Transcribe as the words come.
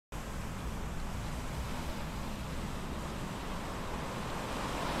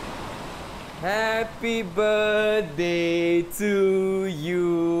Happy birthday to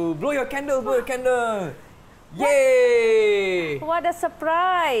you. Blow your candle, blow your candle. Yay! What a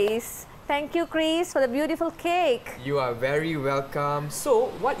surprise. Thank you, Chris, for the beautiful cake. You are very welcome. So,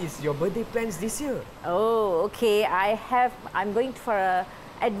 what is your birthday plans this year? Oh, okay. I'm going for an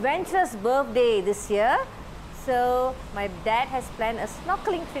adventurous birthday this year. So, my dad has planned a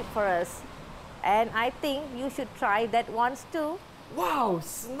snorkeling trip for us. And I think you should try that once too. Wow,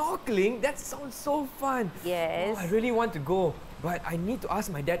 snorkeling? That sounds so fun. Yes. Oh, I really want to go, but I need to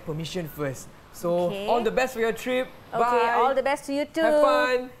ask my dad permission first. So, Okay. all the best for your trip. Okay, Bye. all the best to you too. Have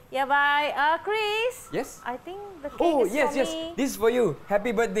fun. Yeah, bye. Chris? Yes? I think the cake is yes, for yes. me. This is for you.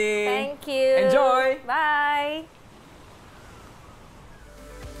 Happy birthday. Thank you. Enjoy. Bye.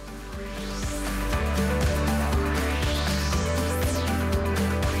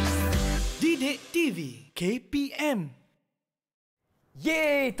 DidikTV KPM.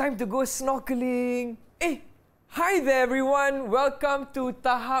 Yay! Time to go snorkeling. Hey, hi there everyone. Welcome to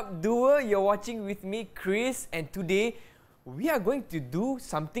Tahap 2. You're watching with me, Chris, and today we are going to do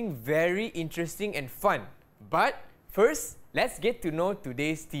something very interesting and fun. But first, let's get to know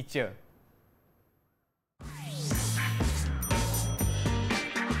today's teacher.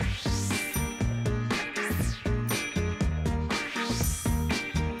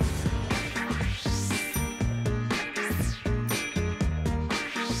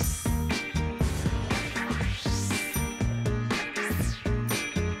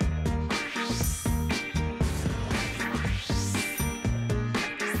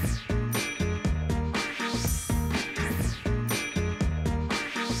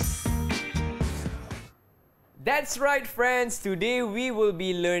 That's right, friends. Today we will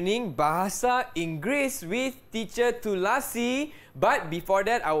be learning Bahasa Inggeris with teacher Tulasi. But before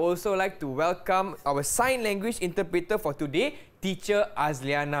that, I would also like to welcome our sign language interpreter for today, teacher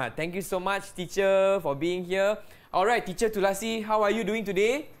Azliana. Thank you so much, teacher, for being here. All right, teacher Tulasi, how are you doing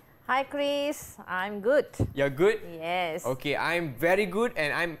today? Hi, Chris. I'm good. You're good? Yes. Okay, I'm very good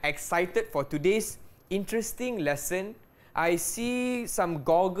and I'm excited for today's interesting lesson. I see some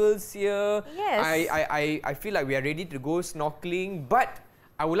goggles here. Yes. I feel like we are ready to go snorkeling, but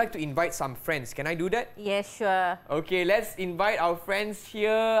I would like to invite some friends. Can I do that? Yes, sure. Okay, let's invite our friends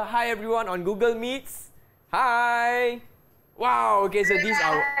here. Hi everyone on Google Meets. Hi. Wow, okay, so these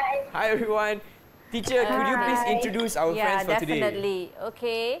are... Hi everyone. Teacher, could you please introduce our friends for today? Yeah, definitely.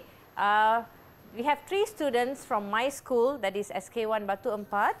 Okay. We have 3 students from my school, that is SK1 Batu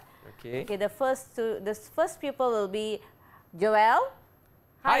Empat. Okay. Okay, the first pupil will be Joel.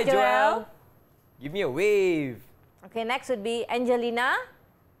 Hi, Joel. Give me a wave. Okay, next would be Angelina.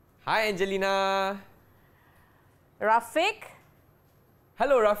 Hi, Angelina. Rafiq.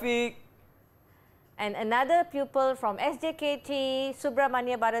 Hello, Rafiq. And another pupil from SJKT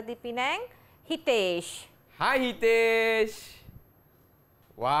Subramania Bharati Penang, Hitesh. Hi, Hitesh.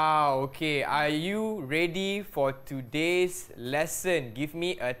 Wow, okay. Are you ready for today's lesson? Give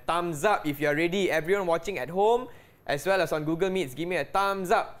me a thumbs up if you're ready. Everyone watching at home, as well as on Google Meets, give me a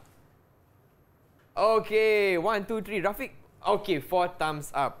thumbs up. Okay, 1, 2, 3. Rafiq. Okay, 4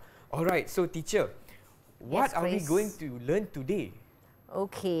 thumbs up. All right, so teacher, what are we going to learn today?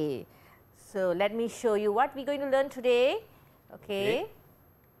 Okay, so let me show you what we're going to learn today. Okay.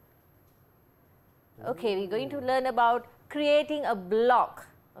 Okay, we're going to learn about creating a block.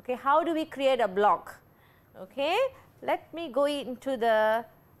 Okay, how do we create a block? Okay, let me go into the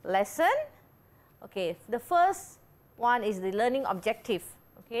lesson. Okay, the first one is the learning objective.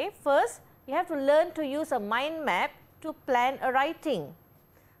 Okay, first you have to learn to use a mind map to plan a writing.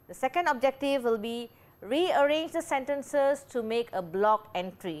 The second objective will be rearrange the sentences to make a block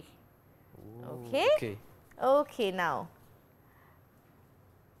entry. Okay? Okay, now.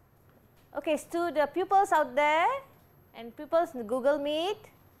 Okay, to the pupils out there and pupils in Google Meet.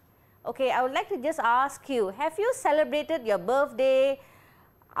 Okay, I would like to just ask you, have you celebrated your birthday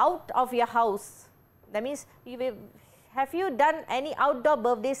out of your house? That means, have you done any outdoor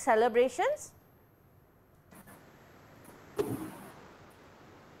birthday celebrations?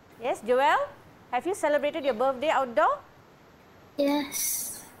 Yes, Joel? Have you celebrated your birthday outdoor?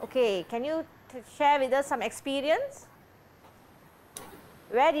 Yes. Okay, can you share with us some experience?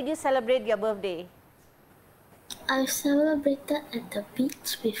 Where did you celebrate your birthday? I celebrated at the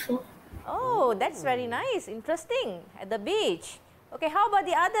beach before. Oh, that's very nice. Interesting. At the beach. Okay, how about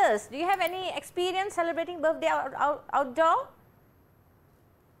the others? Do you have any experience celebrating birthday outdoor?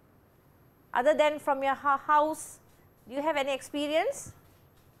 Other than from your house, do you have any experience?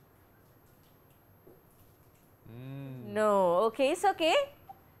 No. Okay, it's okay.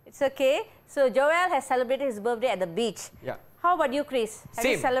 It's okay. So, Joel has celebrated his birthday at the beach. Yeah. How about you, Chris? Have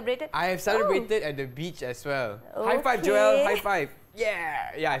you celebrated? I have celebrated at the beach as well. High five, Joel. High five. Yeah.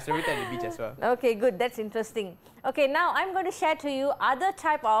 Yeah, I celebrated at the beach as well. Okay, good. That's interesting. Okay, now I'm going to share to you other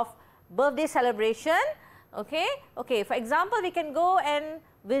type of birthday celebration. Okay. Okay, for example, we can go and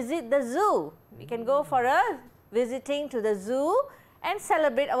visit the zoo. We can go for a visiting to the zoo and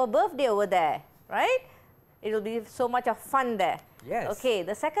celebrate our birthday over there, right? It will be so much of fun there. Yes. Okay,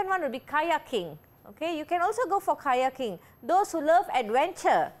 the second one will be kayaking. Okay, you can also go for kayaking. Those who love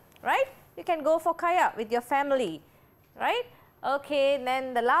adventure, right? You can go for kayak with your family, right? Okay,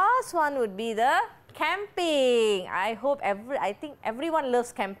 then the last one would be the camping. I think everyone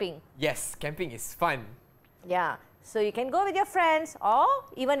loves camping. Yes, camping is fun. Yeah, so you can go with your friends or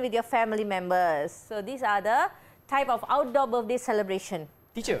even with your family members. So these are the type of outdoor birthday celebration.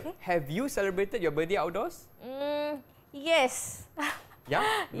 Teacher, have you celebrated your birthday outdoors? Yes. Yeah?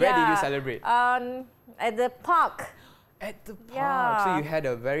 Where did you celebrate? At the park. At the park. Yeah. So you had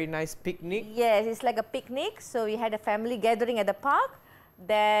a very nice picnic? Yes, it's like a picnic. So we had a family gathering at the park.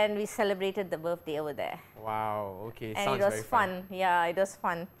 Then we celebrated the birthday over there. Wow, okay. And sounds it was very fun. Yeah, it was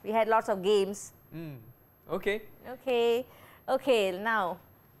fun. We had lots of games. Okay. Okay. Okay, now,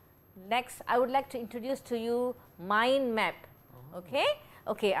 next I would like to introduce to you mind map. Okay?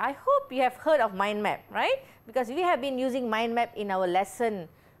 Okay, I hope you have heard of mind map, right? Because we have been using mind map in our lesson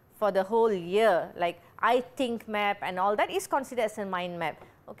for the whole year. Like I think map and all that is considered as a mind map.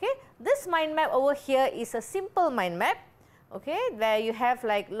 Okay? This mind map over here is a simple mind map. Okay? Where you have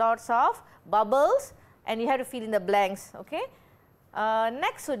like lots of bubbles and you have to fill in the blanks. Okay?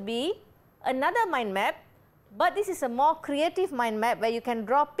 Next would be another mind map, but this is a more creative mind map where you can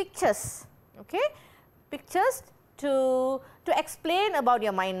draw pictures. Okay? Pictures to explain about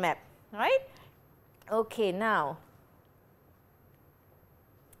your mind map, right? Okay, now,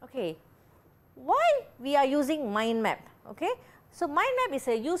 okay, why we are using mind map? Okay, so mind map is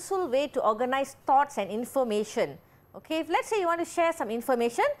a useful way to organize thoughts and information. Okay, if let's say you want to share some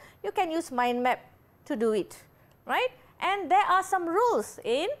information, you can use mind map to do it, right? And there are some rules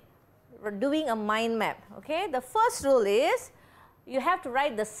in doing a mind map. Okay, the first rule is you have to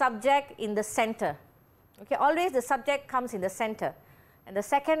write the subject in the center. Okay, always the subject comes in the center. And the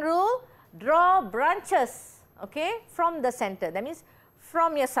second rule, draw branches, okay, from the center. That means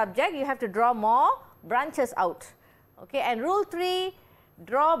from your subject, you have to draw more branches out. Okay, and rule 3,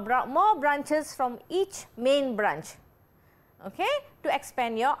 draw more branches from each main branch, okay, to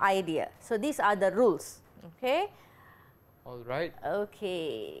expand your idea. So these are the rules, okay. All right.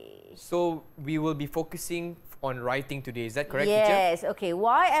 Okay. So we will be focusing on writing today. Is that correct, teacher? Yes. Okay.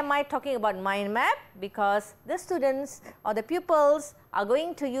 Why am I talking about mind map? Because the students or the pupils are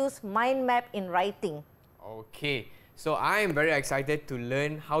going to use mind map in writing. Okay. So I am very excited to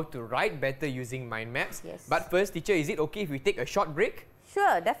learn how to write better using mind maps. Yes. But first, teacher, is it okay if we take a short break?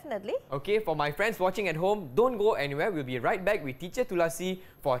 Sure, definitely. Okay, for my friends watching at home, don't go anywhere. We'll be right back with Teacher Tulasi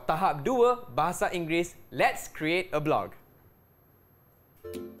for Tahap 2 Bahasa Inggeris. Let's create a blog.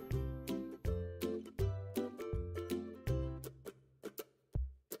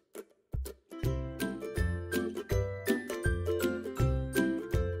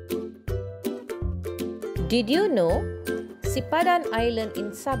 Did you know Sipadan Island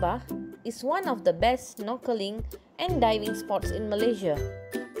in Sabah is one of the best snorkeling and diving spots in Malaysia?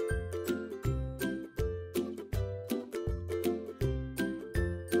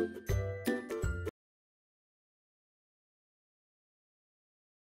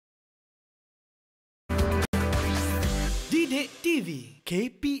 DidikTV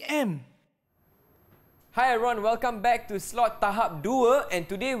KPM. Hi everyone, welcome back to slot Tahap 2 and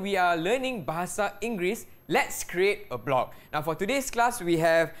today we are learning Bahasa Inggeris. Let's create a blog. Now for today's class, we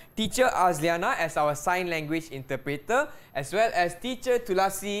have Teacher Azliana as our sign language interpreter, as well as Teacher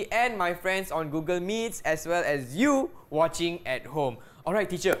Tulasi and my friends on Google Meets, as well as you watching at home. Alright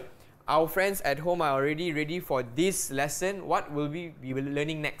teacher, our friends at home are already ready for this lesson. What will we be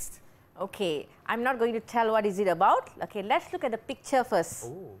learning next? Okay, I'm not going to tell what is it about. Okay, let's look at the picture first.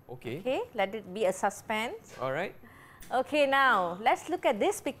 Oh, okay. Okay, let it be a suspense. Alright. Okay, now let's look at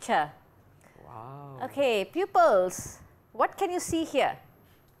this picture. Wow. Okay, pupils, what can you see here?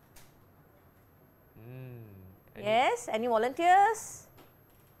 Yes, any volunteers?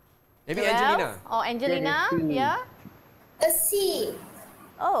 Maybe 12? Angelina. Or Angelina, yeah? A sea.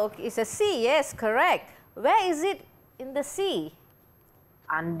 Oh, okay, it's a sea, yes, correct. Where is it in the sea?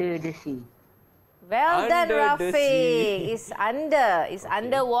 Under the sea. Well done, Under the sea. Rafiq. It's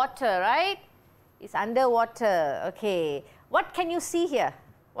underwater, right? It's underwater. Okay. What can you see here?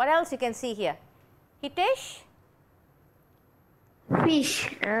 What else you can see here? Hitesh? Fish.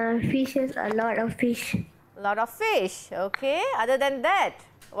 Fishes, a lot of fish. A lot of fish. Okay. Other than that,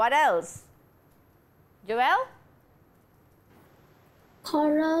 what else? Joel?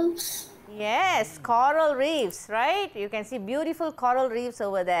 Corals. Yes, coral reefs, right? You can see beautiful coral reefs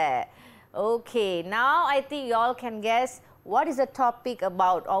over there. Okay, now I think you all can guess what is the topic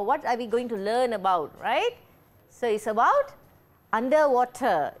about or what are we going to learn about, right? So it's about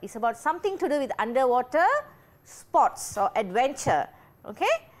underwater. It's about something to do with underwater sports or adventure.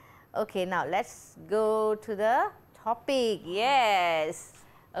 Okay? Okay, now let's go to the topic. Yes.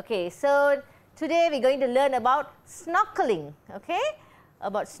 Okay, so today we're going to learn about snorkeling. Okay?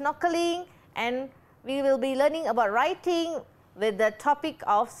 About snorkeling, and we will be learning about writing with the topic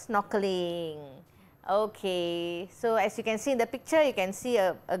of snorkeling. Okay, so as you can see in the picture, you can see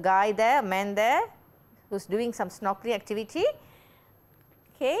a guy there, a man there, who's doing some snorkeling activity.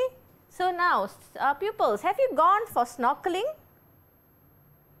 Okay, so now pupils, have you gone for snorkeling?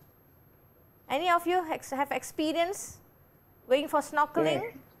 Any of you have experience going for snorkeling?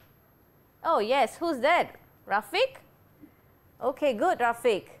 Yes. Oh yes, who's that? Rafiq? Okay, good,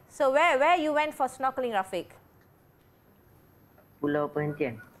 Rafiq. So where you went for snorkeling, Rafiq? Pulau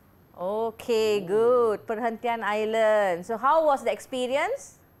Perhentian. Okay, good. Perhentian Island. So how was the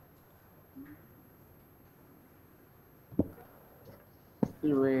experience?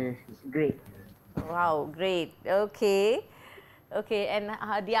 It was great. Wow, great. Okay. Okay, and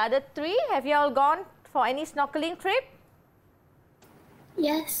the other three, have you all gone for any snorkeling trip?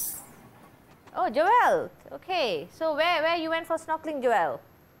 Yes. Oh, Joel. Okay. So where you went for snorkeling, Joel?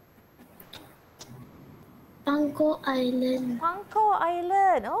 Panko Island. Panko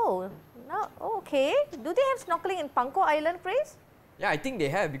Island. Oh, no. Okay. Do they have snorkeling in Panko Island, Chris? Yeah, I think they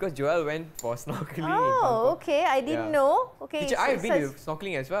have because Joel went for snorkeling in Oh, Bangkok. okay. I didn't Yeah. know. Okay. Teacher, I've been to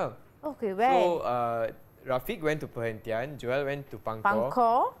snorkeling as well. Okay, where? So, Rafiq went to Perhentian, Joel went to Pangkor.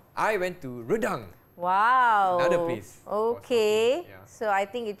 Pangkor. I went to Redang. Wow. Another place for Okay. snorkeling, yeah. So I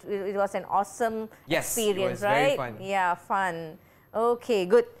think it was an awesome Yes, it experience, was very right? fun. Yeah, fun. Okay,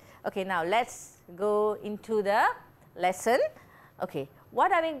 good. Okay, now let's go into the lesson. Okay, what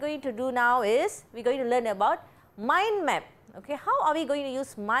are we going to do now is we're going to learn about mind map. Okay, how are we going to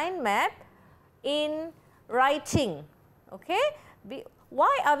use mind map in writing? Okay,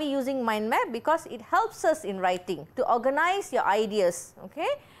 why are we using mind map? Because it helps us in writing to organize your ideas. Okay.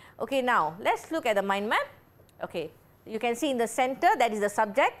 Okay, now let's look at the mind map. Okay, you can see in the center that is the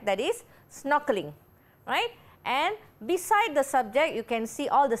subject, that is snorkeling, right? And beside the subject you can see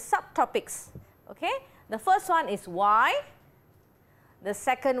all the subtopics. Okay, the first one is why, the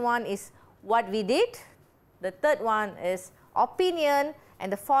second one is what we did, the third one is opinion,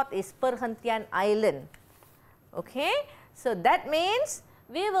 and the fourth is Perhentian Island. Okay, so that means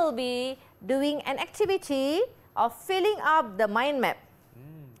we will be doing an activity of filling up the mind map.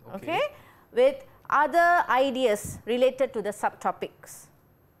 Okay, with other ideas related to the subtopics.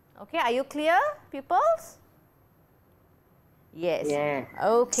 Okay, are you clear, pupils? Yes. Yes.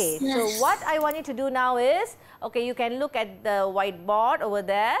 Okay, so Yes. what I want you to do now is, okay, you can look at the whiteboard over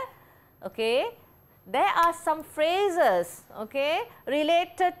there. Okay, there are some phrases, okay,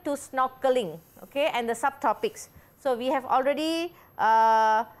 related to snorkeling, okay, and the subtopics. So we have already,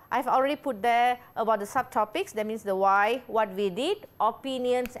 I've already put there about the subtopics. That means the why, what we did,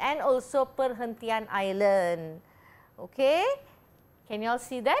 opinions, and also Perhentian Island. Okay, can you all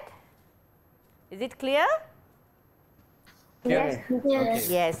see that? Is it clear? Yes. Yes.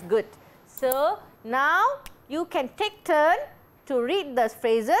 Yes, good. So now you can take turn to read the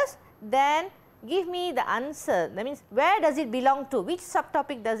phrases, then give me the answer. That means where does it belong to? Which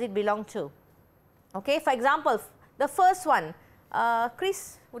subtopic does it belong to? Okay, for example, the first one,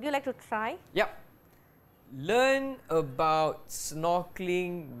 Chris, would you like to try? Yep. Learn about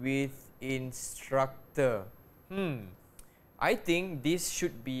snorkeling with instructor. I think this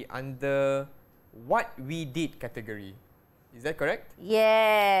should be under what we did category. Is that correct?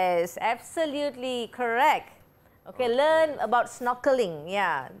 Yes, absolutely correct. Okay, learn about snorkeling.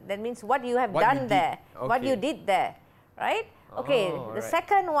 Yeah, that means what you have What done we did. there, what you Okay. did there, right? Okay, Oh, the alright.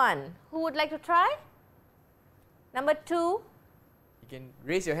 second one, who would like to try? Number 2, You can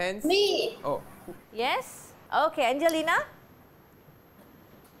raise your hands. Me. Oh, yes? Okay, Angelina?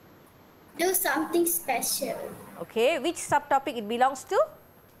 Do something special. Okay, which subtopic it belongs to?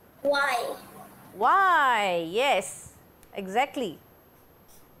 Why? Why? Yes, exactly.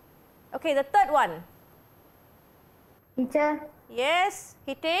 Okay, the third one. Teacher, Yes,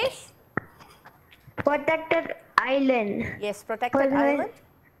 Hitesh? protected island. Yes, protected island.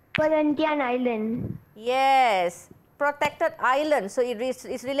 Perhentian Island. Yes, protected island. So it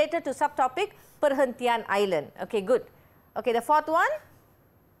is related to subtopic Perhentian Island. Okay, good. Okay, the fourth one.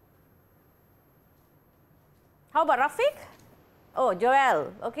 How about Rafiq? Oh,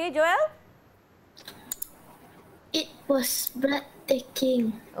 Joel. Okay, Joel? It was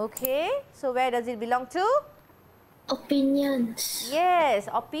breathtaking. Okay, so where does it belong to? Opinions. Yes,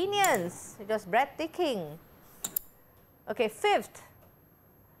 opinions. It was breathtaking. Okay, fifth.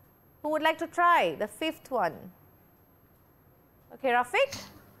 Who would like to try the fifth one? Okay, Rafiq?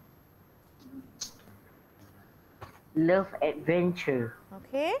 Love adventure.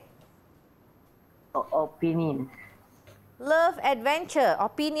 Okay. Opinion. Love adventure.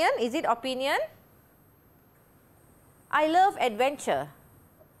 Opinion. Is it opinion? I love adventure.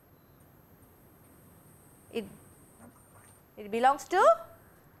 It belongs to?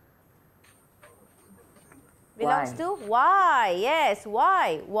 Belongs Why? to? Why? Yes,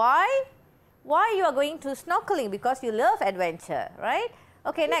 why? Why? Why you are going to snorkeling? Because you love adventure, right?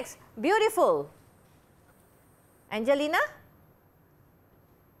 Okay, next. Beautiful. Angelina?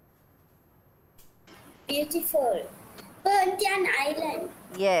 Beautiful. Perhentian Island.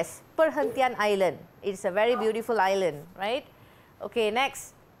 Yes, Perhentian Island. It's a very beautiful island, right? Okay,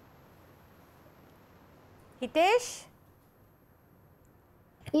 next. Hitesh?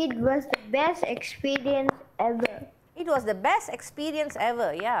 It was the best experience ever. It was the best experience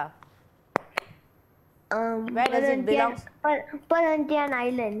ever, yeah. Where does it belong? Perhentian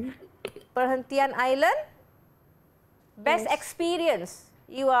Island. Perhentian Island? Best Yes. experience.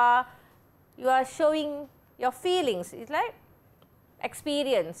 You are showing your feelings. It's like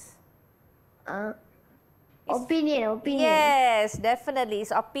experience. Opinion. Yes, definitely.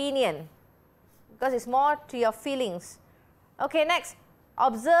 It's opinion. Because it's more to your feelings. Okay, next.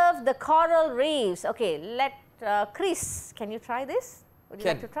 Observe the coral reefs. Okay, let Chris, can you try this? Would you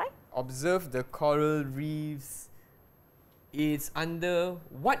like to try? Observe the coral reefs. It's under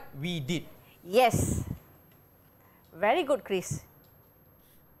what we did. Yes. Very good, Chris.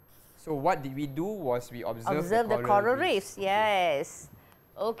 So what did we do was we observed Observe the coral reefs. Yes.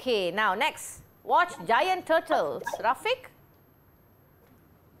 Okay, now next. Watch giant turtles. Rafiq?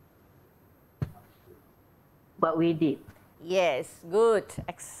 What we did. Yes, good.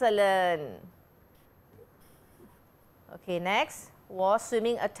 Excellent. Okay, next. Wore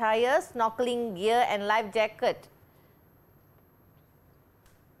swimming attire, snorkeling gear and life jacket.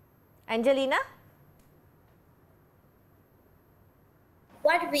 Angelina?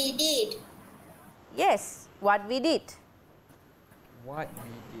 What we did. Yes, what we did. What we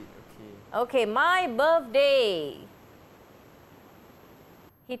did, okay. Okay, my birthday.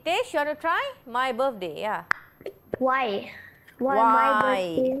 Hitesh, you want to try? My birthday, yeah. Why? My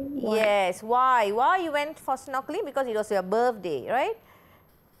birthday? Why? Yes, why? Why you went for snorkeling? Because it was your birthday, right?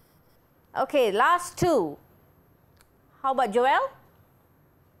 Okay, last two. How about Joel?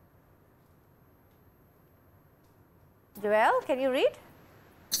 Joel, can you read?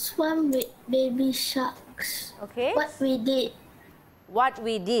 Swam with baby sharks. Okay. What we did. What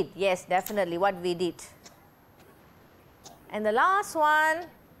we did. Yes, definitely what we did. And the last one,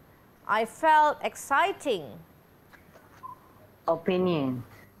 I felt exciting. Opinion.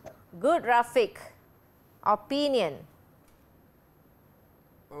 Good, Rafiq. Opinion.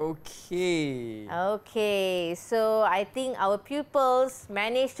 Okay. Okay, so I think our pupils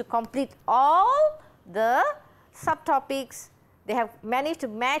managed to complete all the subtopics. They have managed to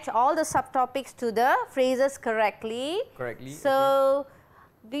match all the subtopics to the phrases correctly. Correctly, So,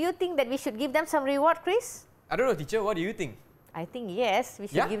 do you think that we should give them some reward, Chris? I don't know, teacher, what do you think? I think yes, we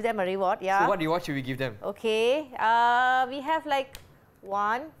should Yeah? give them a reward. Yeah. So what reward should we give them? Okay, we have like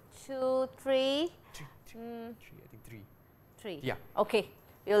 1, 2, 3. Three, I think three. 3. Yeah. Okay,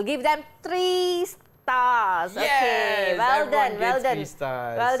 we'll give them 3 stars. Okay, Yes, well everyone done, well gets done. 3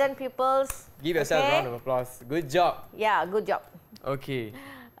 stars. Well done, pupils. Give yourself a round of applause. Good job. Yeah, good job. Okay.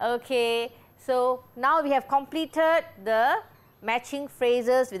 Okay, so now we have completed the matching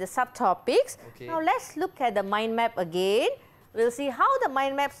phrases with the subtopics. Okay. Now let's look at the mind map again. We'll see how the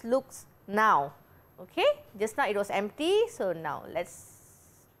mind maps looks now. Okay, just now it was empty, so now let's.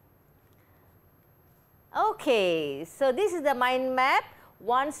 Okay, so this is the mind map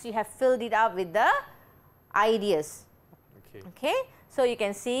once you have filled it up with the ideas. Okay. Okay, so you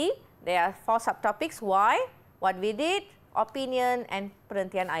can see there are 4 subtopics: why, what we did, opinion, and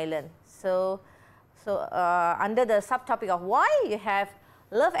Perhentian Island. So under the subtopic of why, you have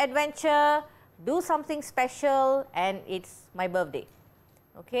love adventure, do something special, and it's my birthday.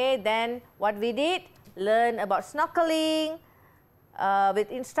 Okay, then what we did, learn about snorkeling with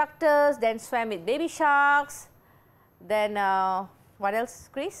instructors, then swam with baby sharks, then what else,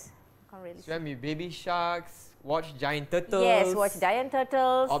 Chris? Can't really see. Swam with baby sharks, watch giant turtles. Yes, watch giant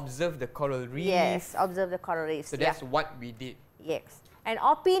turtles. Observe the coral reef. Yes, observe the coral reefs. So that's what we did. Yes. And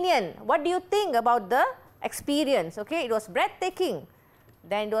opinion, what do you think about the experience. Okay, it was breathtaking.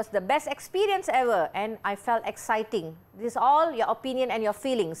 Then it was the best experience ever, and I felt exciting. This is all your opinion and your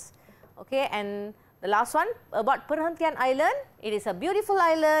feelings. Okay, and the last one about Perhentian Island. It is a beautiful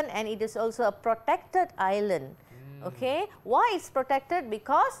island, and it is also a protected island. Okay, why it's protected?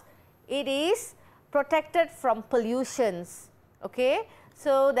 Because it is protected from pollutions. Okay,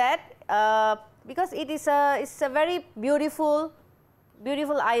 so that because it's a very beautiful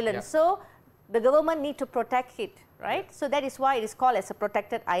island. So the government need to protect it, right? So that is why it is called as a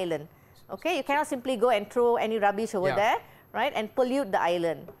protected island. Okay, you cannot simply go and throw any rubbish over there, right, and pollute the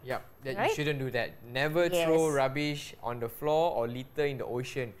island. Yeah, right? You shouldn't do that. Never throw rubbish on the floor or litter in the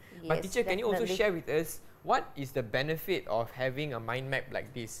ocean. But teacher, can you also share with us what is the benefit of having a mind map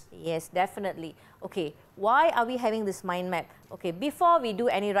like this? Yes, definitely. Okay, why are we having this mind map? Okay, before we do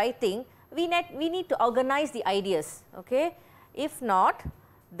any writing, we need to organize the ideas. Okay, if not,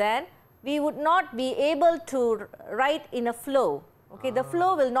 then we would not be able to write in a flow. Okay, the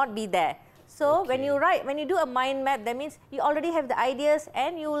flow will not be there. So when you do a mind map, that means you already have the ideas,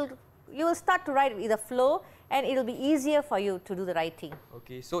 and you will start to write with the flow, and it will be easier for you to do the writing.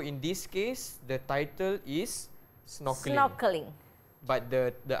 Okay, so in this case, the title is snorkeling. Snorkeling. But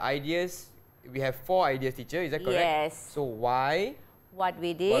the ideas, we have 4 ideas, teacher, is that correct? Yes. So why, what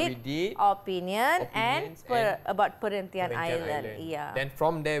we did, opinion, and about Perhentian Island. Yeah. Then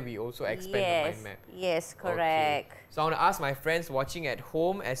from there, we also expand the mind map. Yes, correct. Okay. So I want to ask my friends watching at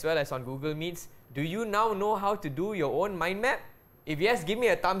home as well as on Google Meets, do you now know how to do your own mind map? If yes, give me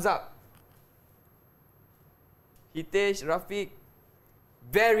a thumbs up. Hitesh, Rafiq,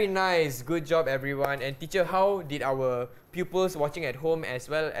 very nice. Good job, everyone. And teacher, how did our pupils watching at home as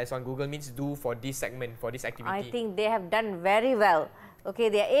well as on Google Meets do for this segment, for this activity? I think they have done very well. Okay,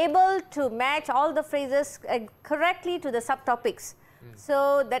 they are able to match all the phrases correctly to the subtopics.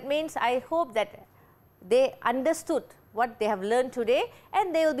 So that means I hope that they understood what they have learned today,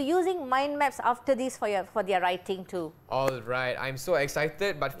 and they will be using mind maps after this for their writing too. All right, I'm so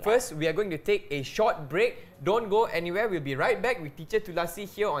excited. But first, we are going to take a short break. Don't go anywhere. We'll be right back with Teacher Tulasi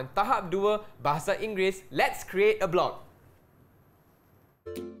here on Tahap 2 Bahasa Inggeris. Let's create a blog.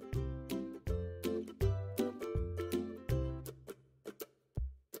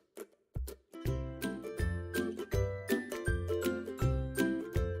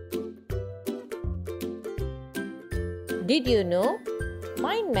 Did you know?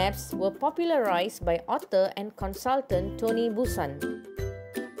 Mind maps were popularized by author and consultant Tony Busan.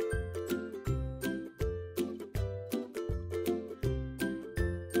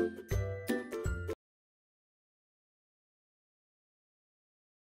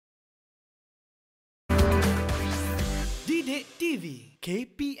 DidikTV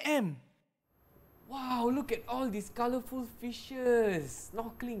KPM. Wow, look at all these colorful fishes.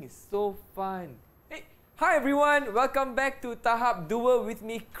 Snorkeling is so fun. Hey, hi everyone. Welcome back to Tahap 2 with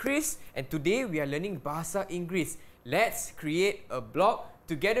me, Chris. And today we are learning Bahasa Inggeris. Let's create a blog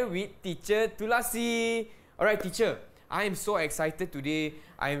together with Teacher Tulasi. Alright, teacher. I am so excited today.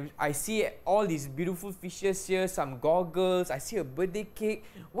 I see all these beautiful fishes here, some goggles. I see a birthday cake.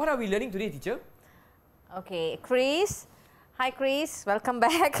 What are we learning today, teacher? Okay, Chris. Hi, Chris. Welcome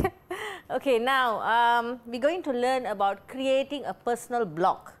back. Okay, now we're going to learn about creating a personal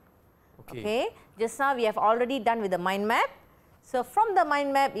blog. Okay. Just now we have already done with the mind map. So from the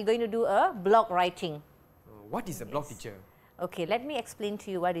mind map, we're going to do a blog writing. What is a blog, teacher? Okay, let me explain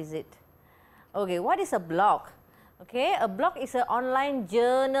to you what is it. Okay, what is a blog? Okay, a blog is an online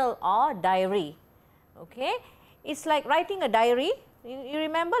journal or diary. Okay, it's like writing a diary. You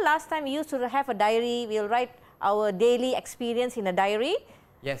remember last time we used to have a diary. We'll write our daily experience in a diary.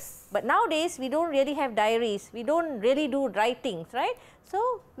 Yes. But nowadays, we don't really have diaries. We don't really do writings, right?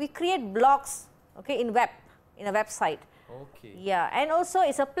 So we create blogs, okay, in a website. Okay. Yeah, and also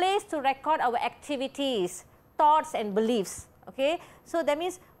it's a place to record our activities, thoughts and beliefs. Okay, so that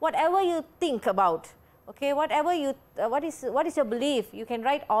means whatever you think about, okay, whatever you what is your belief, you can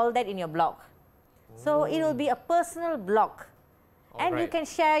write all that in your blog. So it will be a personal blog, and you can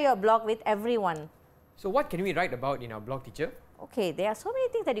share your blog with everyone. So what can we write about in our blog, teacher? Okay, there are so many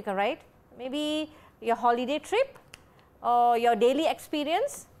things that you can write. Maybe your holiday trip, or your daily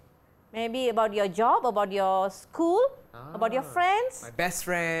experience, maybe about your job, about your school, about your friends. My best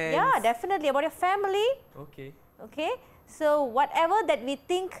friends. Yeah, definitely, about your family. Okay. Okay, so whatever that we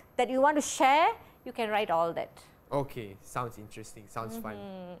think that you want to share, you can write all that. Okay, sounds interesting, sounds fun.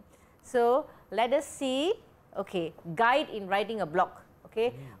 So let us see, okay, guide in writing a blog.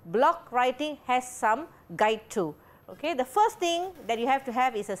 Okay, blog writing has some guide too. Okay, the first thing that you have to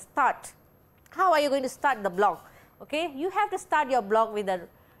have is a start. How are you going to start the blog? Okay, you have to start your blog with a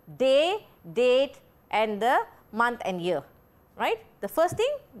day, date, and the month and year, right? The first thing,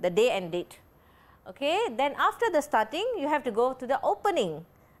 the day and date. Okay, then after the starting, you have to go to the opening.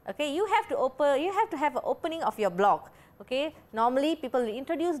 Okay, you have to have an opening of your blog. Okay, normally people will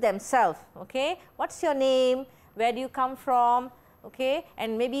introduce themselves. Okay, what's your name? Where do you come from? Okay,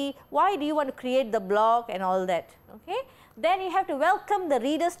 and maybe why do you want to create the blog and all that. Okay, then you have to welcome the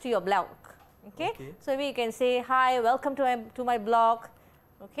readers to your blog. Okay, so maybe you can say, hi, welcome to my blog.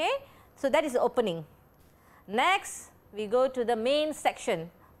 Okay, so that is the opening. Next, we go to the main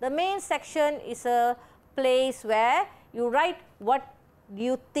section. The main section is a place where you write what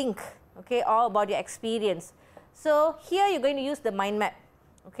you think, okay, or about your experience. So here you're going to use the mind map.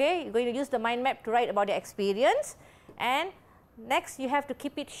 Okay, you're going to use the mind map to write about your experience. And next, you have to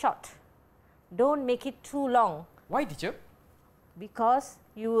keep it short. Don't make it too long. Why, teacher? Because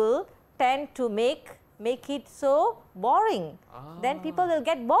you will tend to make it so boring. Then people will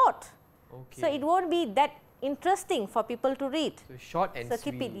get bored. Okay. So it won't be that interesting for people to read. So short and so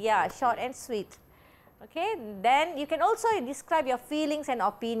sweet. keep it, yeah, short and sweet. Okay, then you can also describe your feelings and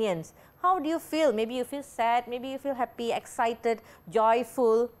opinions. How do you feel? Maybe you feel sad, maybe you feel happy, excited,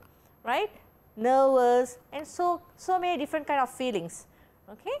 joyful, right? Nervous, and so many different kind of feelings.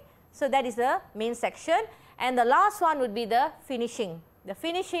 Okay, so that is the main section. And the last one would be the finishing. The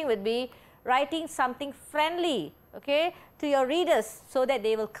finishing would be writing something friendly, okay, to your readers so that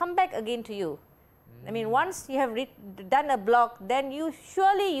they will come back again to you. I mean, once you have done a blog, then you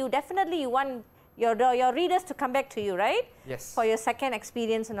definitely want your readers to come back to you, right? Yes. For your second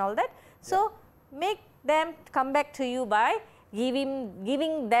experience and all that. So make them come back to you by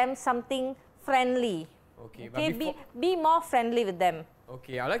giving them something friendly. Okay. Okay, But be more friendly with them.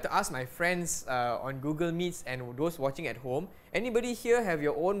 okay, I'd like to ask my friends on Google Meets and those watching at home. Anybody here have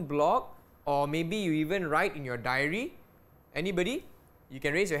your own blog, or maybe you even write in your diary? Anybody? You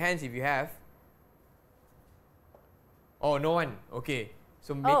can raise your hands if you have. Oh, no one. Okay.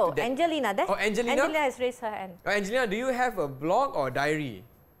 So Angelina. Oh, Angelina? Angelina has raised her hand. Angelina, do you have a blog or diary?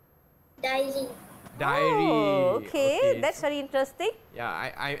 Diary. Diary. Oh, okay. That's very interesting. Yeah,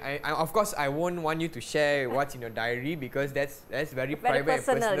 I of course I won't want you to share what's in your diary because that's very private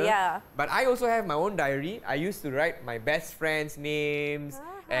personal, and personal. yeah. But I also have my own diary. I used to write my best friends' names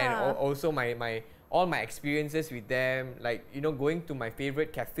and also all my experiences with them. Like, you know, going to my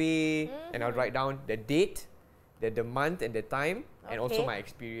favorite cafe and I'll write down the date, the month and the time, and also my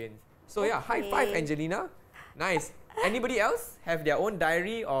experience. So yeah, high five, Angelina. Nice. Anybody else have their own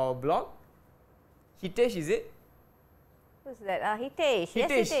diary or blog? Hitesh, is it? Who's that? Hitesh.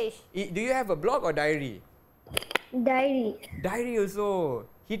 Yes, Hitesh. Do you have a blog or diary? Diary. Diary also.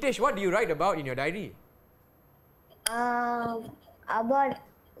 Hitesh, what do you write about in your diary? About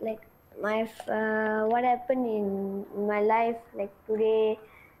like what happened in my life, like today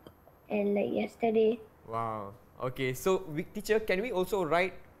and like yesterday. Wow. Okay, so teacher, can we also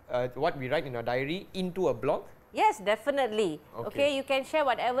write what we write in our diary into a blog? Yes, definitely. Okay, you can share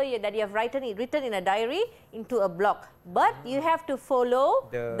whatever that you have written in a diary into a blog. But you have to follow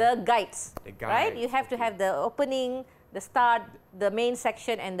the guides, right? You have to have the opening, the start, the main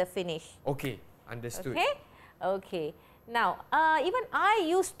section and the finish. Okay, understood. Okay? Okay. Now, even I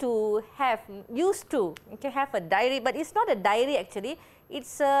used to have a diary, but it's not a diary actually.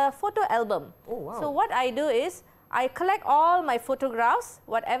 It's a photo album. Oh, wow. So what I do is, I collect all my photographs,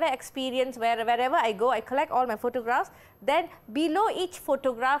 whatever experience, wherever I go, I collect all my photographs. Then below each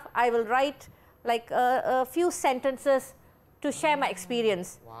photograph, I will write like a few sentences to share my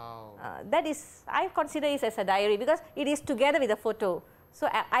experience. Wow. I consider it as a diary because it is together with a photo. So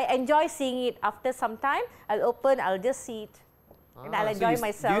I enjoy seeing it. After some time, I'll open, I'll just see it. And I'll enjoy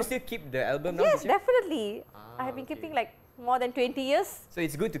myself. Do you still keep the album now? Yes, definitely. I have been keeping like more than 20 years. So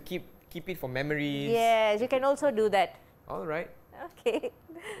it's good to keep it for memories. Yes, you can also do that. All right. Okay.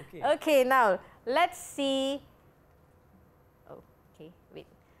 Okay, now let's see. Okay, wait.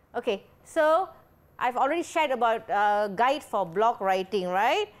 Okay, so I've already shared about guide for blog writing,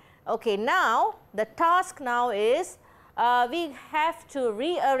 right? Okay, now the task now is we have to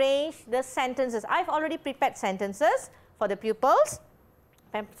rearrange the sentences. I've already prepared sentences for the pupils.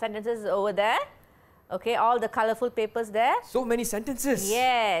 Sentences over there. Okay, all the colorful papers there. So many sentences.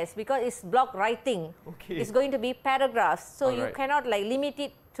 Yes, because it's blog writing. Okay. It's going to be paragraphs. So all you right. cannot like limit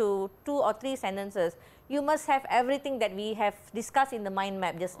it to 2 or 3 sentences. You must have everything that we have discussed in the mind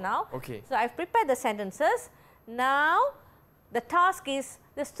map just now. Okay. So I've prepared the sentences. Now the task is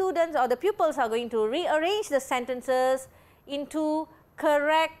the students or the pupils are going to rearrange the sentences into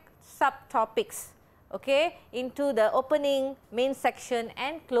correct subtopics. Okay, into the opening, main section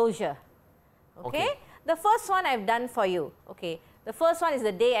and closure. Okay. The first one I've done for you. Okay, the first one is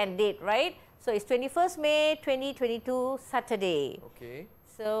the day and date, right? So it's 21st May 2022 Saturday. Okay.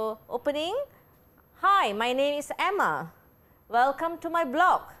 So opening. Hi, my name is Emma. Welcome to my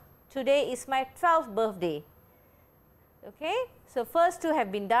blog. Today is my 12th birthday. Okay, so first two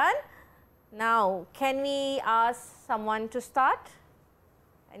have been done. Now, can we ask someone to start?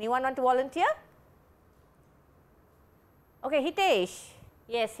 Anyone want to volunteer? Okay, Hitesh.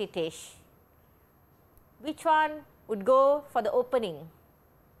 Yes, Hitesh. Which one would go for the opening?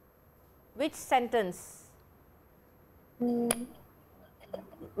 Which sentence?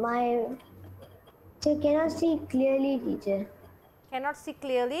 I cannot see clearly, teacher. Cannot see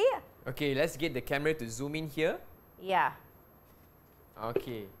clearly? Okay, let's get the camera to zoom in here. Yeah.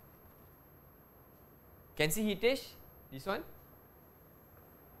 Okay. Can see Hitesh? This one?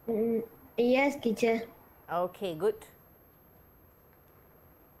 Yes, teacher. Okay, good.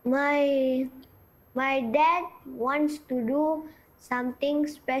 My dad wants to do something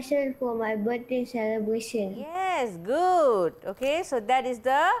special for my birthday celebration. Yes, good. Okay, so that is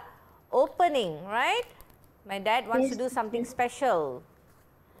the opening, right? My dad wants to do something special.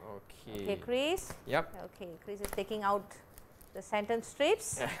 Okay. Okay, Chris. Yep. Okay, Chris is taking out the sentence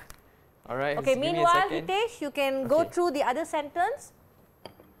strips. Alright. Okay, give me a meanwhile, second. Hitesh, you can go Okay. through the other sentence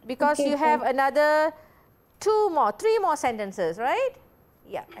because Okay, you have another three more sentences, right?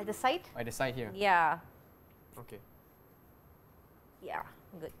 Yeah, at the side. By the side here. Yeah, Okay. yeah,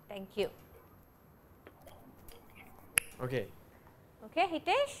 good. Thank you. Okay. Okay,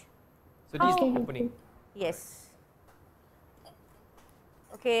 Hitesh? So this is the How- opening. Yes.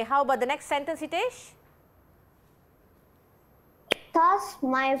 Okay, how about the next sentence, Hitesh? Thus,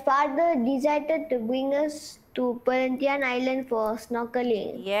 my father decided to bring us to Perhentian Island for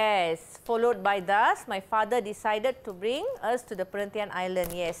snorkeling. Yes, followed by thus, my father decided to bring us to the Perhentian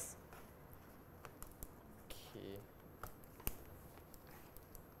Island. Yes. Okay.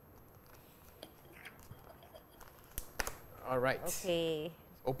 Alright. Okay.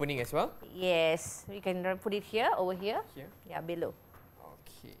 Opening as well. Yes, we can put it here, over here. Here. Yeah, below.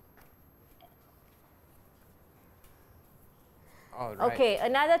 Okay. Alright. Okay,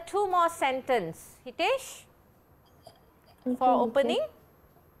 another two more sentence. Hitesh? For opening,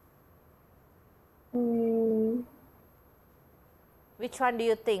 which one do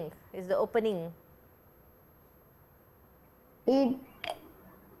you think is the opening?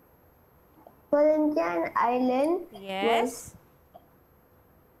 Perhentian Island. Yes.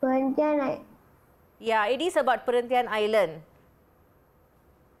 Perhentian. Yeah, it is about Perhentian Island.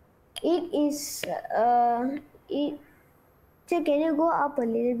 It is. Teacher, can you go up a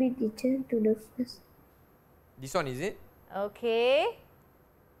little bit, teacher, to the first? This one is it? Okay.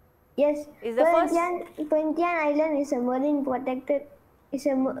 Yes. Is the first- Perhentian Island is a marine protected. It's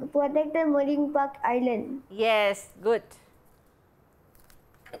a protected marine park island. Yes, good.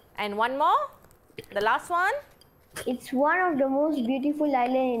 And one more, the last one. It's one of the most beautiful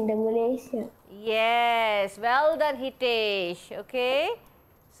island in the Malaysia. Yes, well done, Hitesh. Okay,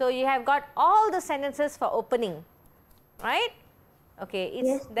 so you have got all the sentences for opening, right? Okay, it's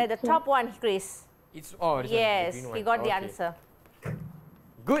Yes, the teacher. top one, Chris. It's the Yes, green he one. got the Okay. answer.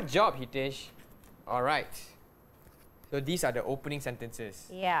 Good job, Hitesh. Alright. So these are the opening sentences.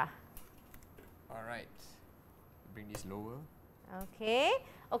 Yeah. Alright. Bring this lower. Okay.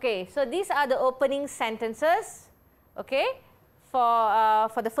 Okay. So these are the opening sentences. Okay,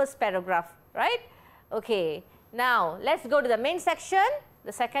 for the first paragraph, right? Okay. Now let's go to the main section,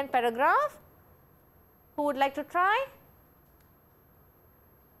 the second paragraph. Who would like to try?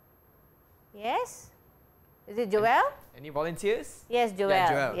 Yes. Is it Joel? Any volunteers? Yes, Joel. Yeah,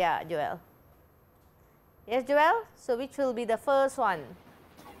 Joel. Yeah, Joel. Yes, Joel. So which will be the first one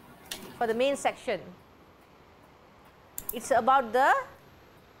for the main section? It's about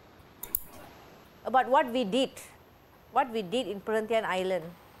what we did. What we did in Perhentian Island.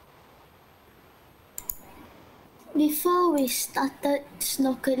 Before we started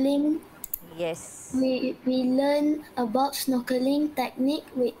snorkeling, Yes. we learned about snorkeling technique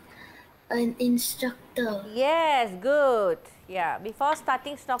with an instructor. Yes, good. Yeah, before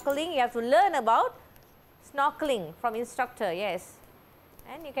starting snorkeling, you have to learn about snorkeling from instructor. Yes.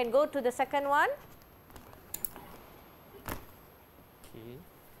 And you can go to the second one. Okay.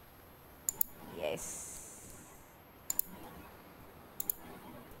 Yes.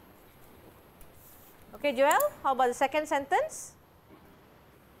 Okay, Joel, how about the second sentence?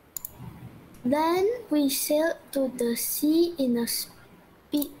 Then we sailed to the sea in a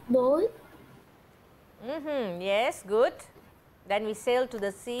speedboat. Yes, good. Then we sail to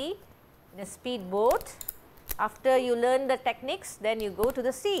the sea in a speedboat. After you learn the techniques, then you go to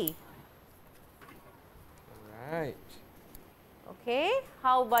the sea. Alright. Okay,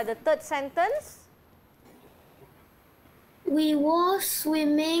 how about the third sentence? We were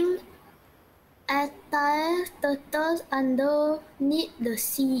swimming at turtles underneath the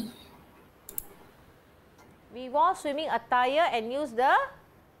sea. We wore swimming attire and used the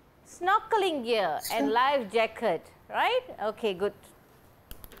snorkeling gear and life jacket, right? Okay, good.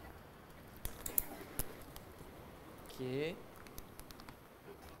 Okay.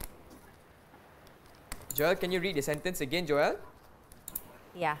 Joel, can you read the sentence again, Joel?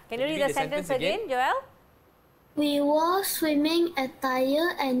 Yeah, can you read the sentence again, Joel? We wore swimming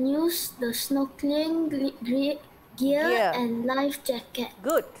attire and used the snorkeling gear and life jacket.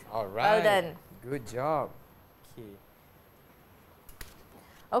 Good. All Well right. done. Good job. Okay.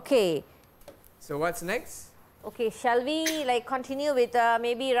 Okay. So what's next? Okay, shall we like continue with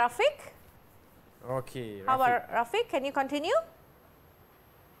maybe Rafiq? Okay. How about Rafiq? Can you continue?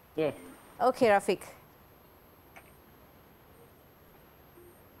 Yes. Okay, Rafiq.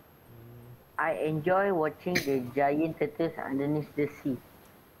 I enjoy watching the giant turtles underneath the sea.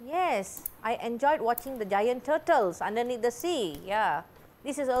 Yes, I enjoyed watching the giant turtles underneath the sea. Yeah.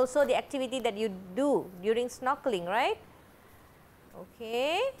 This is also the activity that you do during snorkeling, right?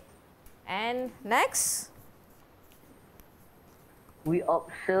 Okay. And next? We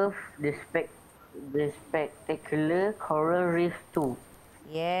observe the spectacular coral reef too.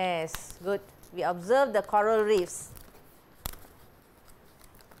 Yes, good. We observe the coral reefs.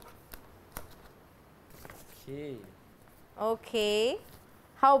 Okay. Okay.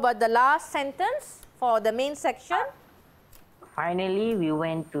 How about the last sentence for the main section? Finally, we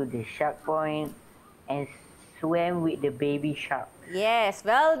went to the shark point and swam with the baby shark. Yes,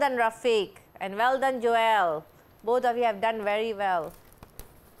 well done, Rafiq. And well done, Joel. Both of you have done very well.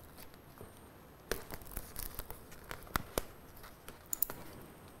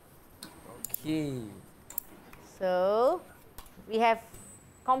 Okay. So, we have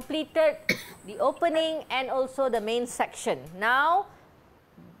completed the opening and also the main section. Now,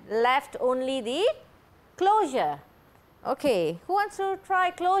 left only the closure. Okay, who wants to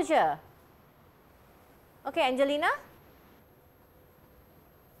try closure? Okay, Angelina?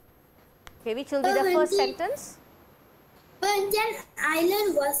 Okay, which will be the first sentence? Perhentian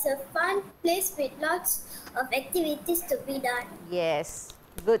Island was a fun place with lots of activities to be done. Yes,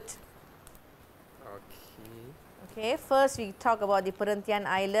 good. Okay. Okay, first we talk about the Perhentian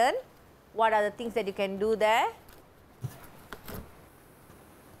Island. What are the things that you can do there?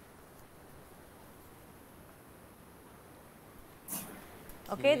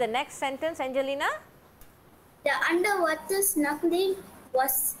 Okay, the next sentence, Angelina. The underwater snorkeling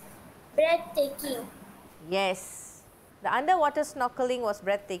was breathtaking. Yes, the underwater snorkeling was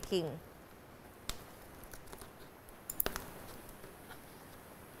breathtaking.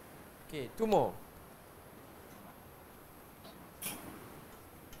 Okay, two more.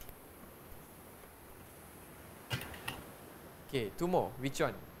 Okay, two more. Which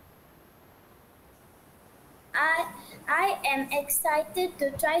one? I am excited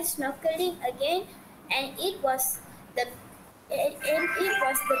to try snorkeling again, and it was the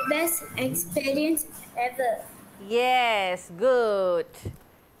best experience ever. Yes, good.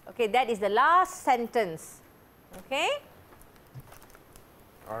 Okay, that is the last sentence. Okay?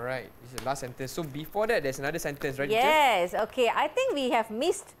 Alright, this is the last sentence. So before that, there's another sentence, right, teacher? Yes, okay. I think we have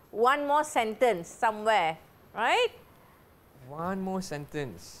missed one more sentence somewhere, right? One more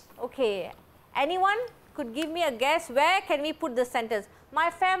sentence. Okay, anyone could give me a guess where can we put the sentence?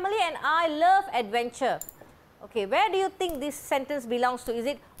 My family and I love adventure. Okay, where do you think this sentence belongs to? Is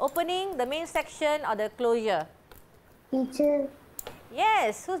it opening, the main section or the closure? Teacher,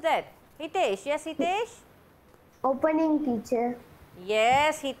 Yes, who's that? Hitesh, yes Hitesh? opening teacher.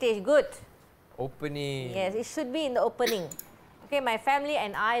 Yes Hitesh, good. Opening. Yes, it should be in the opening. Okay, my family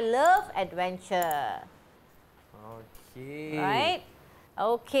and I love adventure. Okay. Right?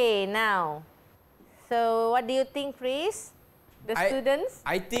 Okay, now. So, what do you think, Chris? The students?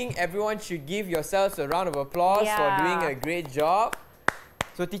 I think everyone should give yourselves a round of applause for doing a great job.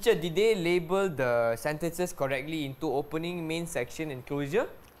 So, teacher, did they label the sentences correctly into opening, main section and closure?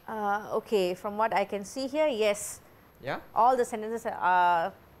 Okay, from what I can see here, yes. Yeah? All the sentences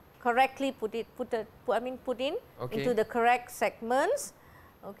are correctly put in into the correct segments.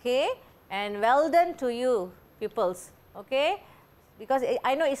 Okay, and well done to you, pupils. Okay, because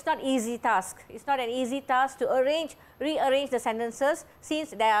I know it's not easy task. It's not an easy task to rearrange the sentences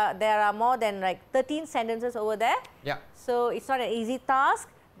since there are more than like 13 sentences over there. Yeah. So it's not an easy task,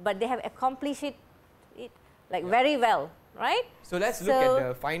 but they have accomplished it like very well, right? So let's look at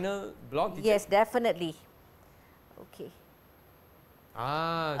the final block, teacher. Yes, definitely. Okay.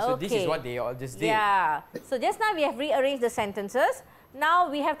 So this is what they all just did. Yeah. So just now we have rearranged the sentences. Now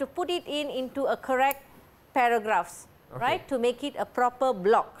we have to put it into a correct paragraphs, right? To make it a proper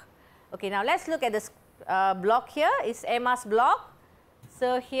block. Okay, now let's look at this block here. It's Emma's block.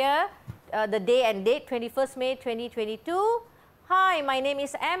 So here, the day and date, 21st May 2022. Hi, my name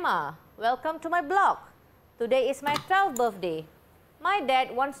is Emma. Welcome to my block. Today is my 12th birthday. My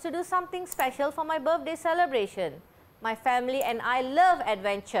dad wants to do something special for my birthday celebration. My family and I love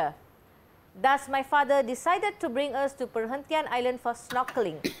adventure. Thus, my father decided to bring us to Perhentian Island for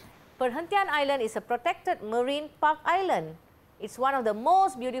snorkeling. Perhentian Island is a protected marine park island. It's one of the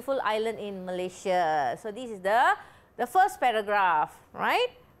most beautiful islands in Malaysia. So this is the first paragraph, right?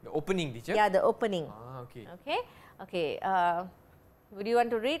 The opening, teacher? Yeah, the opening. Okay. Okay. Would you want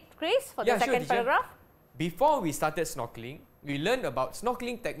to read, Chris, for the second paragraph? Before we started snorkeling, we learned about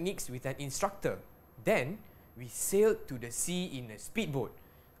snorkeling techniques with an instructor. Then, we sailed to the sea in a speedboat.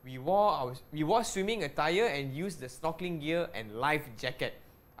 We wore swimming attire and used the snorkeling gear and life jacket.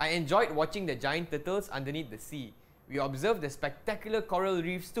 I enjoyed watching the giant turtles underneath the sea. We observed the spectacular coral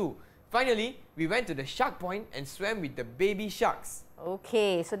reefs too. Finally, we went to the shark point and swam with the baby sharks.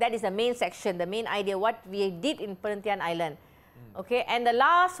 Okay, so that is the main section, the main idea, what we did in Perhentian Island. Okay, and the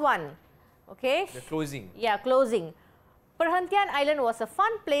last one, okay? The closing. Yeah, closing. Perhentian Island was a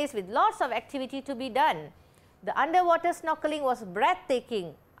fun place with lots of activity to be done. The underwater snorkeling was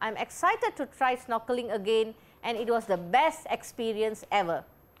breathtaking. I'm excited to try snorkeling again, and it was the best experience ever.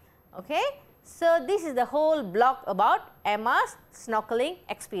 Okay, so this is the whole block about Emma's snorkeling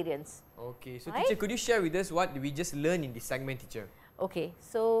experience. Okay, so teacher, could you share with us what we just learned in this segment, teacher? Okay,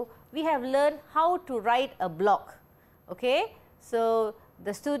 so we have learned how to write a block. Okay, so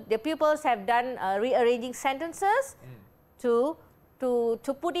the pupils have done rearranging sentences to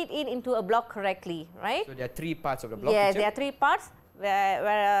put it into a block correctly, right? So there are 3 parts of the block, yes, teacher? there are 3 parts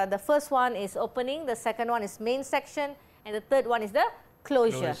where the first one is opening, the second one is main section, and the third one is the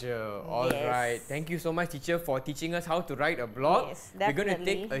closure. All right. Thank you so much, teacher, for teaching us how to write a blog. Yes, We're going to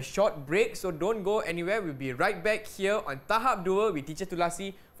take a short break, so don't go anywhere. We'll be right back here on Tahap 2 with Teacher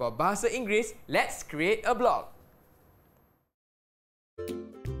Tulasi for Bahasa Inggeris. Let's create a blog.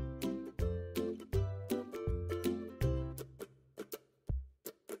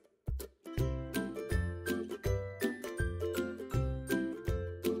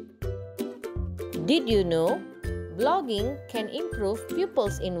 Did you know blogging can improve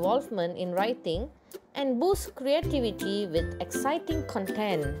pupils' involvement in writing and boost creativity with exciting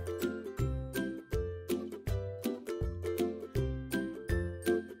content?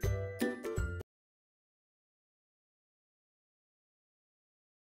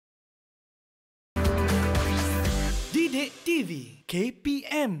 DidikTV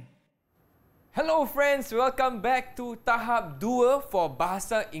KPM. Hello friends, welcome back to Tahap 2 for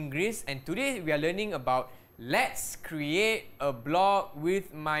Bahasa Inggeris, and today we are learning about let's create a blog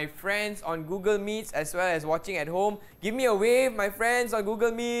with my friends on Google Meets as well as watching at home. Give me a wave, my friends on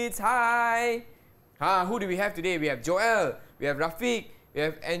Google Meets. Hi! Who do we have today? We have Joel, we have Rafiq, we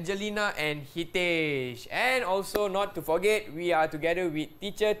have Angelina and Hitesh. And also not to forget, we are together with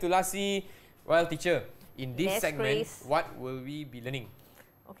Teacher Tulasi. Well, teacher, in this segment, what will we be learning?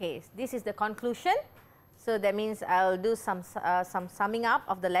 Okay, this is the conclusion. So that means I'll do some summing up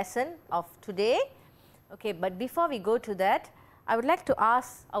of the lesson of today. Okay, but before we go to that, I would like to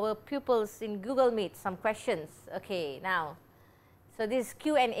ask our pupils in Google Meet some questions. Okay, now, so this is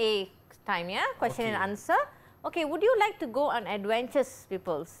Q&A time, yeah? Question and answer. Okay, would you like to go on adventures,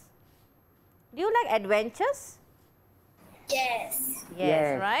 pupils? Do you like adventures? Yes.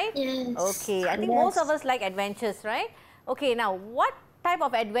 Yes, right? Yes. Okay, I think most of us like adventures, right? Okay, now what type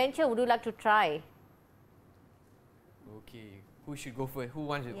of adventure would you like to try? Okay, who should go first? Who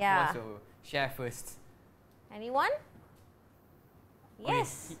wants to share first? Anyone?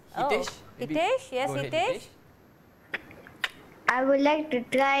 Yes. Hitesh? Hitesh? Yes, Hitesh. I would like to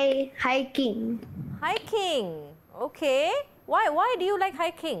try hiking. Hiking. Okay. Why do you like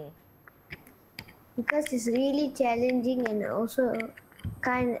hiking? Because it's really challenging and also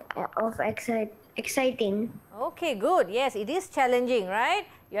kind of exciting. Okay, good. Yes, it is challenging, right?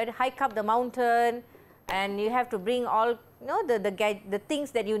 You have to hike up the mountain, and you have to bring all the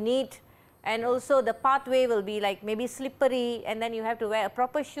things that you need, and also the pathway will be like maybe slippery, and then you have to wear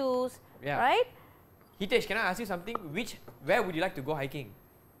proper shoes, right? Hitesh, can I ask you something? Where would you like to go hiking?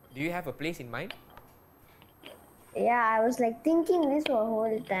 Do you have a place in mind? Yeah, I was like thinking this for a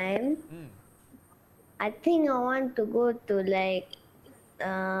whole time. I think I want to go to like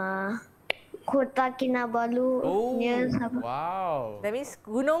Kota Kinabalu near Sabah. Wow. That means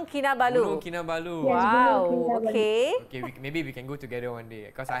Gunung Kinabalu. Gunung Kinabalu. Yes. Wow. Gunung Kinabalu. Okay. Okay, maybe we can go together one day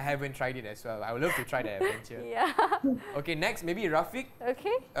because I haven't tried it as well. I would love to try that adventure. Yeah. Okay, next maybe Rafiq.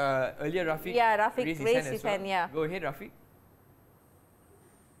 Okay. Earlier Rafiq. Yeah, Rafiq raised raised as his hand, yeah. Go ahead, Rafiq.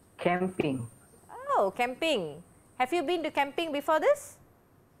 Camping. Oh, camping. Have you been to camping before this?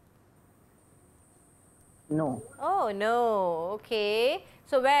 No. Oh no. Okay.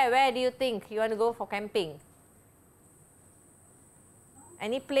 So where do you think you want to go for camping?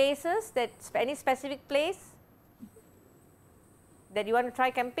 Any places any specific place that you want to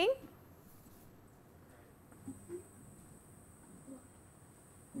try camping?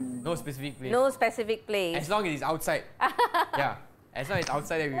 No specific place. No specific place. As long as it's outside. Yeah. As long as it's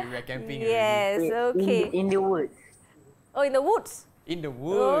outside, we are camping. Yes. Okay. In the woods. Oh, in the woods. In the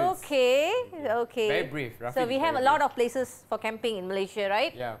woods. Okay. Okay. Very brave. Rafiq So we is have a very lot brave. of places for camping in Malaysia,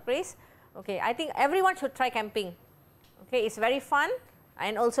 right? Yeah. Chris? Okay. I think everyone should try camping. Okay. It's very fun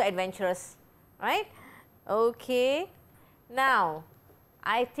and also adventurous, right? Okay. Now,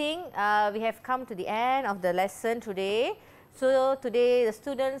 I think we have come to the end of the lesson today. So today the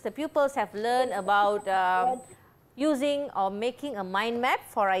students, the pupils have learned about using or making a mind map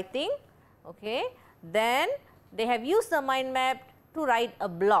for writing. Okay. Then they have used the mind map to write a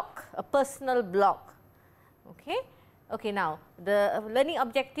blog, a personal blog. Okay. Okay, now the learning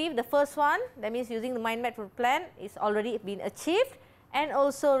objective, the first one, that means using the mind map to plan, is already been achieved, and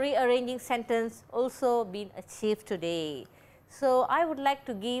also rearranging sentence also been achieved today. So I would like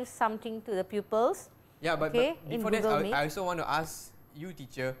to give something to the pupils. Yeah, but Okay, in before that, Google Meet. I also want to ask you,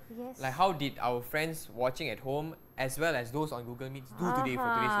 teacher, Yes. like how did our friends watching at home as well as those on Google Meet do today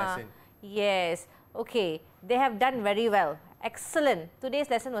for today's lesson? Yes. Okay. They have done very well. Excellent. Today's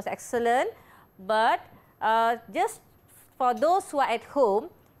lesson was excellent. But just for those who are at home,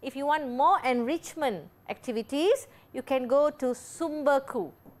 if you want more enrichment activities, you can go to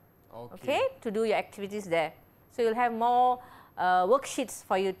Sumberku. Okay. To do your activities there. So you'll have more worksheets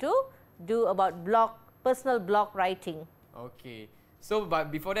for you to do about personal blog writing. Okay. So,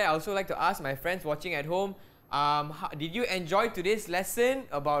 but before that, I also like to ask my friends watching at home, did you enjoy today's lesson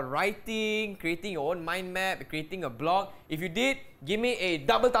about writing, creating your own mind map, creating a blog? If you did, give me a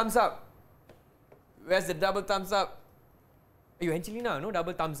double thumbs up. Where's the double thumbs up? You Angelina, no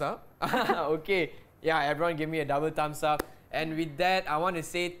double thumbs up? Okay. Yeah, everyone give me a double thumbs up. And with that, I want to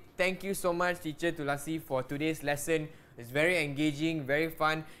say thank you so much, Teacher Tulasi, for today's lesson. It's very engaging, very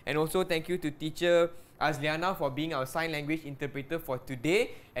fun. And also thank you to Teacher Azliana for being our sign language interpreter for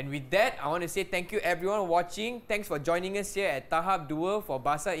today. And with that, I want to say thank you everyone watching. Thanks for joining us here at Tahap 2 for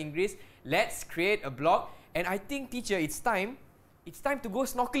Bahasa Inggeris. Let's create a blog. And I think, teacher, it's time to go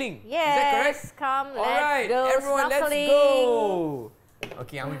snorkeling. Yes, Is that correct? come, All right, let's go everyone, snorkeling. let's go.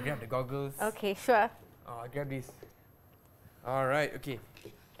 Okay, I'm going to grab the goggles. Okay, sure. Oh, I'll grab this. All right, okay.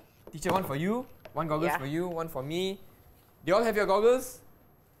 Teacher, one for you. One goggles for you, one for me. Do you all have your goggles?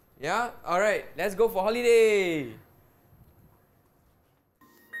 Yeah? Alright, let's go for holiday!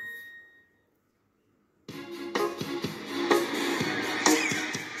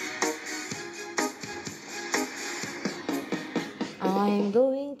 I'm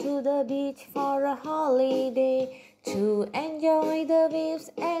going to the beach for a holiday to enjoy the waves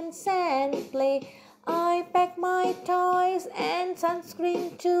and sand play. I pack my toys and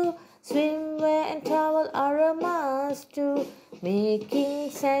sunscreen too. Swimwear and towel are a must too.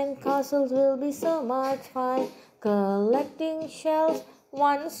 Making sandcastles will be so much fun. Collecting shells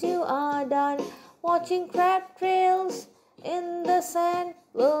once you are done. Watching crab trails in the sand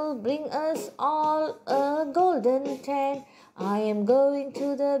will bring us all a golden tan. I am going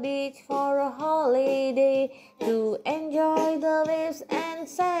to the beach for a holiday to enjoy the waves and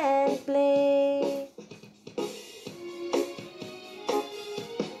sand play.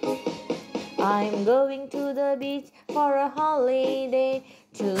 I'm going to the beach for a holiday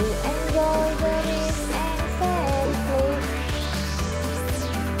to enjoy the waves and sand play.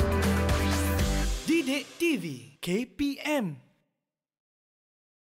 DidikTV KPM